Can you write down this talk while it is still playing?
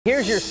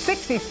Here's your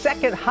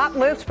 60-second hot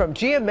list from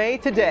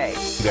GMA today.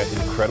 That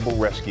incredible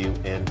rescue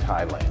in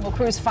Thailand. Well,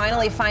 crews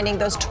finally finding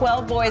those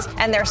 12 boys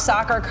and their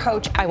soccer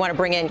coach. I want to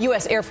bring in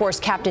U.S. Air Force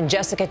Captain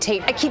Jessica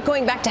Tait. I keep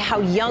going back to how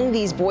young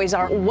these boys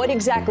are. What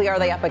exactly are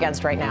they up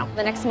against right now?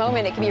 The next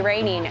moment it can be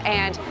raining,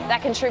 and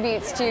that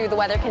contributes to the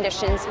weather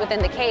conditions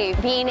within the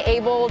cave. Being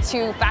able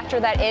to factor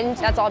that in,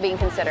 that's all being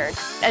considered.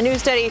 A new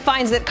study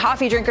finds that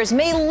coffee drinkers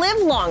may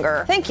live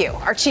longer. Thank you.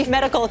 Our chief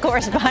medical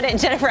correspondent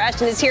Jennifer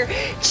Ashton is here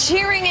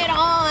cheering it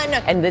on.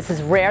 And this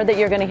is rare that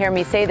you're going to hear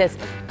me say this.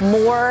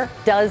 More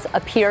does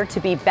appear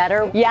to be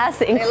better. Yes,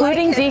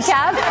 including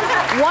decaf.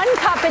 1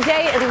 cup a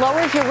day, it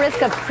lowers your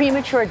risk of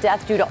premature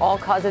death due to all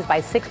causes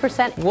by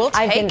 6%. We'll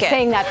take I've been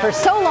saying that for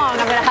so long,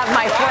 I'm going to have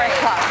my 4th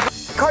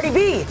cup. Cardi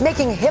B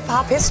making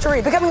hip-hop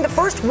history, becoming the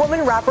first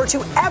woman rapper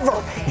to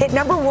ever hit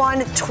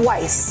 #1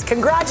 twice.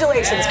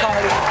 Congratulations,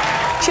 Cardi.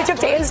 She took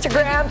to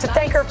Instagram to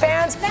thank her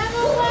fans.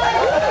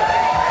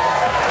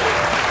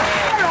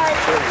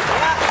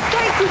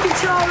 Thank you,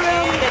 control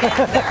room.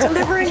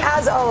 Delivering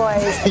as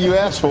always. You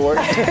asked for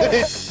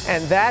it.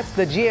 And that's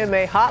the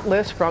GMA Hot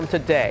List from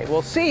today.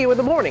 We'll see you in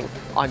the morning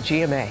on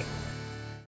GMA.